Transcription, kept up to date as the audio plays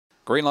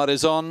Green light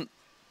is on.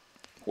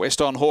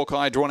 West on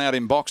Hawkeye drawn out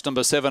in box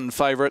number 7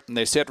 favourite, and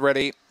they're set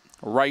ready.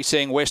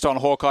 Racing, West on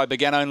Hawkeye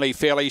began only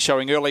fairly,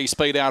 showing early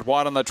speed out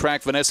wide on the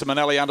track. Vanessa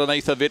Minnelli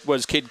underneath of it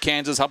was Kid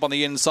Kansas. Up on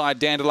the inside,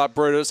 Dandelup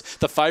Brutus.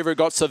 The favourite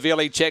got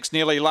severely checked,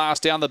 nearly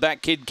last. Down the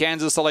back, Kid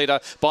Kansas, the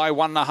leader, by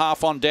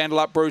 1.5 on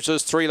Dandelup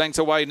Brutus. 3 lengths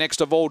away. Next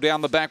of all,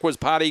 down the back was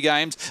Party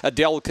Games.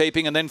 Adele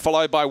keeping, and then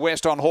followed by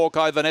West on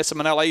Hawkeye, Vanessa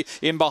Minnelli.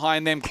 In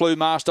behind them, Clue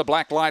Master,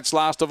 Black Lights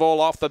last of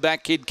all. Off the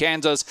back, Kid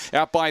Kansas.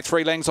 Out by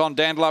 3 lengths on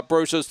Dandelup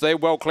Brutus. They're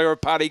well clear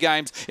of Party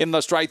Games. In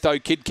the straight, though,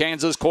 Kid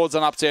Kansas causes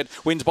an upset.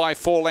 Wins by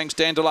 4 lengths.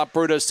 Dandelup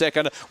Brutus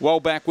second. Well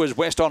back was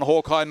West on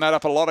Hawkeye, made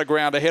up a lot of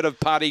ground ahead of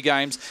Party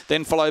Games.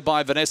 Then followed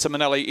by Vanessa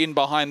Minnelli. In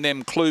behind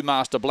them, Clue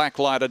Master, Black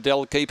Light,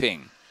 Adele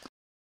keeping.